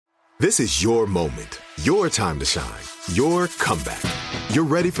This is your moment, your time to shine, your comeback. You're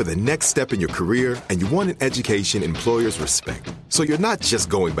ready for the next step in your career, and you want an education employers respect. So you're not just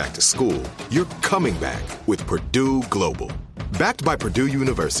going back to school, you're coming back with Purdue Global. Backed by Purdue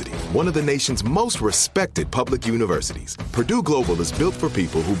University, one of the nation's most respected public universities, Purdue Global is built for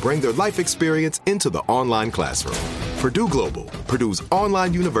people who bring their life experience into the online classroom. Purdue Global, Purdue's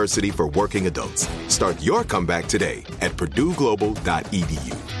online university for working adults. Start your comeback today at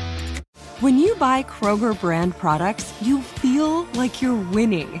purdueglobal.edu. When you buy Kroger brand products, you feel like you're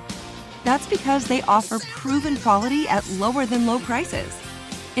winning. That's because they offer proven quality at lower than low prices.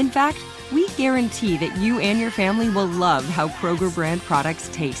 In fact, we guarantee that you and your family will love how Kroger brand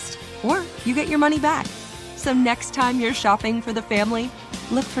products taste, or you get your money back. So next time you're shopping for the family,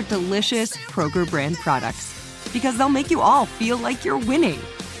 look for delicious Kroger brand products, because they'll make you all feel like you're winning.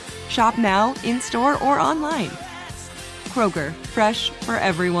 Shop now, in-store, or online. Kroger, fresh for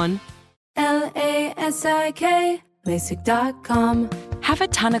everyone. LASIK, LASIK.com. Have a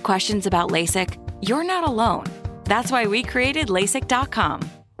ton of questions about LASIK? You're not alone. That's why we created LASIK.com.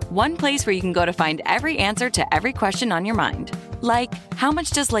 One place where you can go to find every answer to every question on your mind. Like, how much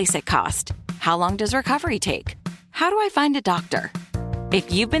does LASIK cost? How long does recovery take? How do I find a doctor?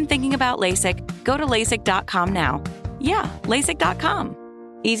 If you've been thinking about LASIK, go to LASIK.com now. Yeah, LASIK.com.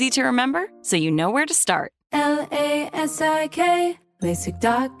 Easy to remember, so you know where to start. LASIK,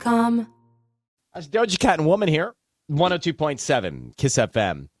 LASIK.com. That's Doja Cat and Woman here, 102.7 KISS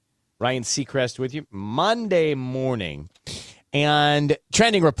FM. Ryan Seacrest with you Monday morning. And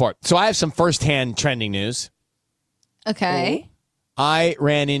trending report. So I have some firsthand trending news. Okay. I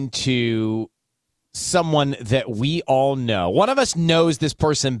ran into someone that we all know. One of us knows this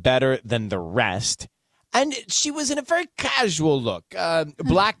person better than the rest. And she was in a very casual look.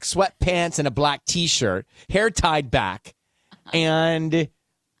 Black sweatpants and a black T-shirt, hair tied back. And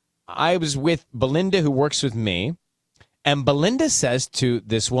I was with Belinda, who works with me. And Belinda says to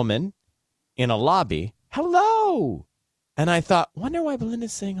this woman in a lobby, "Hello." And I thought, wonder why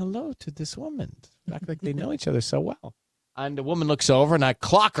Belinda's saying hello to this woman. Act like they know each other so well. And the woman looks over, and I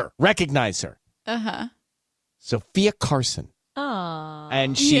clock her, recognize her. Uh-huh. Sophia Carson. Aww.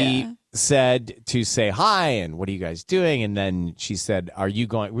 And she said to say hi, and what are you guys doing? And then she said, are you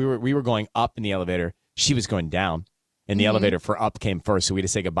going? We were going up in the elevator. She was going down. And the elevator for up came first, so we had to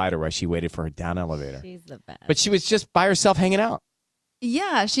say goodbye to her as she waited for her down elevator. She's the best. But she was just by herself hanging out.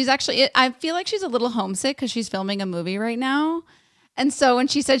 Yeah, she's actually, I feel like she's a little homesick because she's filming a movie right now. And so when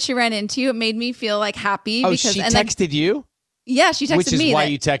she said she ran into you, it made me feel like happy. Oh, because, she texted you? Yeah, she texted me. Which is why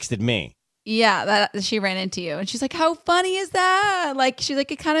you texted me. Yeah, that she ran into you. And she's like, how funny is that? Like, she's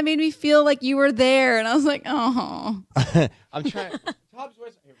like, it kind of made me feel like you were there. And I was like, oh. I'm trying. Tobbs,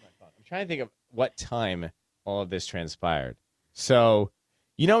 where's here's my phone. I'm trying to think of what time all of this transpired. So,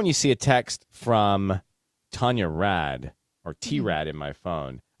 you know when you see a text from Tanya Rad or T-Rad in my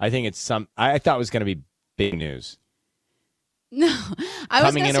phone, I think it's I thought it was going to be big news. No, I was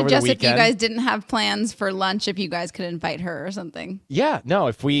Coming going in to over the suggest if you weekend. guys didn't have plans for lunch, if you guys could invite her or something. Yeah, no,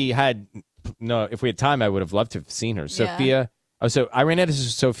 if we had time, I would have loved to have seen her. Sophia. Oh, so I ran into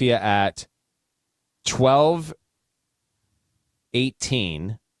Sophia at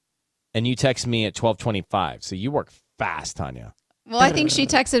 12:18, and you text me at 12:25. So you work fast, Tanya. Well, I think she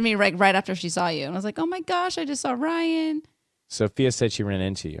texted me right after she saw you. And I was like, oh my gosh, I just saw Ryan. Sophia said she ran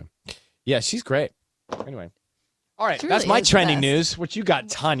into you. Yeah, she's great. Anyway. All right, She that's really my is the trending best. news. What you got,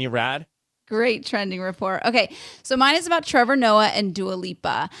 Tanya Rad? Great trending report. Okay, so mine is about Trevor Noah and Dua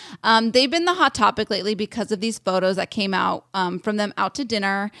Lipa. They've been the hot topic lately because of these photos that came out from them out to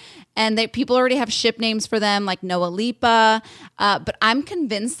dinner. And people already have ship names for them, like Noah Lipa. But I'm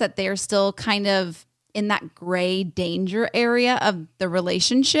convinced that they're still kind of in that gray danger area of the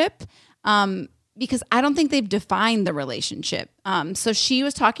relationship. Because I don't think they've defined the relationship. So she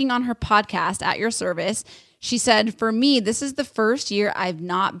was talking on her podcast, At Your Service. She said, for me, this is the first year I've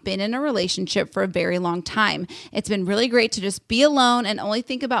not been in a relationship for a very long time. It's been really great to just be alone and only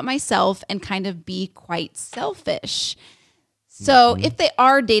think about myself and kind of be quite selfish. So if they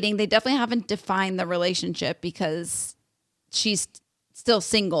are dating, they definitely haven't defined the relationship because she's still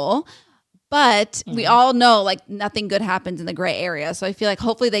single. But we all know like nothing good happens in the gray area. So I feel like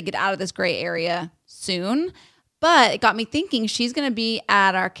hopefully they get out of this gray area soon. But it got me thinking she's going to be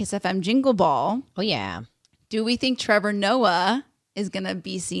at our Kiss FM Jingle Ball. Oh, yeah. Do we think Trevor Noah is going to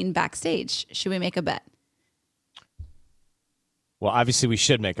be seen backstage? Should we make a bet? Well, obviously we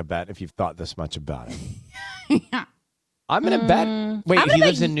should make a bet if you've thought this much about it. I'm going to bet. Wait, he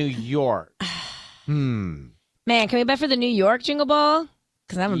lives in New York. Man, can we bet for the New York Jingle Ball?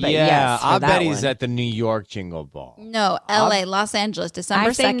 Because I'm gonna bet Yeah, yes for I'll that bet he's one. at the New York Jingle Ball. No, L.A., Los Angeles, December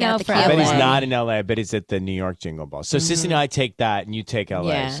I say 2nd no at the for I bet Kia he's LA. not in LA. I bet he's at the New York Jingle Ball. So Sissy and I take that, and you take LA.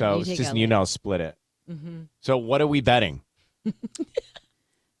 Yeah, so you take Sissy, LA. you know, split it. So what are we betting?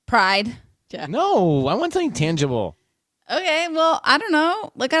 Pride. No, I want something tangible. Okay, well, I don't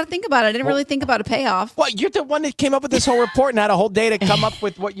know. I got to think about it. I didn't really think about a payoff. What? You're the one that came up with this whole report and had a whole day to come up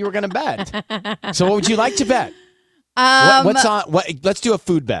with what you were going to bet. So what would you like to bet? What's on? Let's do a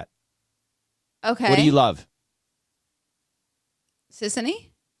food bet. Okay. What do you love? Sissany?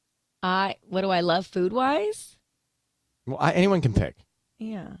 What do I love food wise? Well, anyone can pick.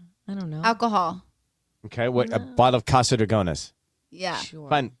 Yeah, I don't know. Alcohol. Okay, what a bottle of Casa Dragones. Yeah. Sure.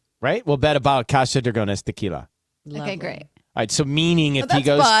 Fun, right? We'll bet about Casa Dragones tequila. Okay, Lovely. great. All right. So meaning if Oh, he that's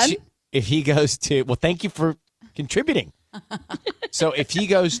goes, fun. if he goes to, well, thank you for contributing. So if he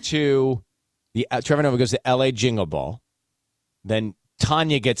goes to the Trevor Noah goes to L.A. Jingle Ball, then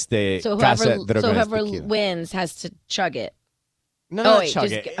Tanya gets the So Casa whoever, Dragones tequila. wins has to chug it. No, Oh, not wait, chug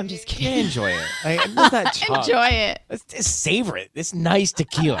just- it. I'm just You kidding. Enjoy it. Let that chug. Enjoy it. Let's just savor it. It's nice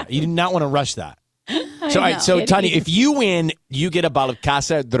tequila. You do not want to rush that. So, all know. right, so It Tanya, is. if you win, you get a bottle of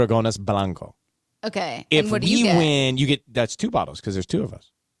Casa Dragones Blanco. Okay. If and what do we you get? win, you get that's 2 bottles because there's 2 of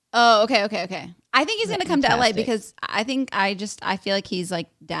us. Oh, okay. I think he's going to come to LA Fantastic. because I think I feel like he's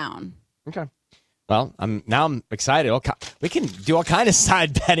down. Okay. Well, I'm excited. We can do all kind of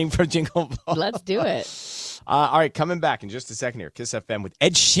side betting for Jingle Ball. Let's do it. All right, coming back in just a second here. Kiss FM with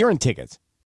Ed Sheeran tickets.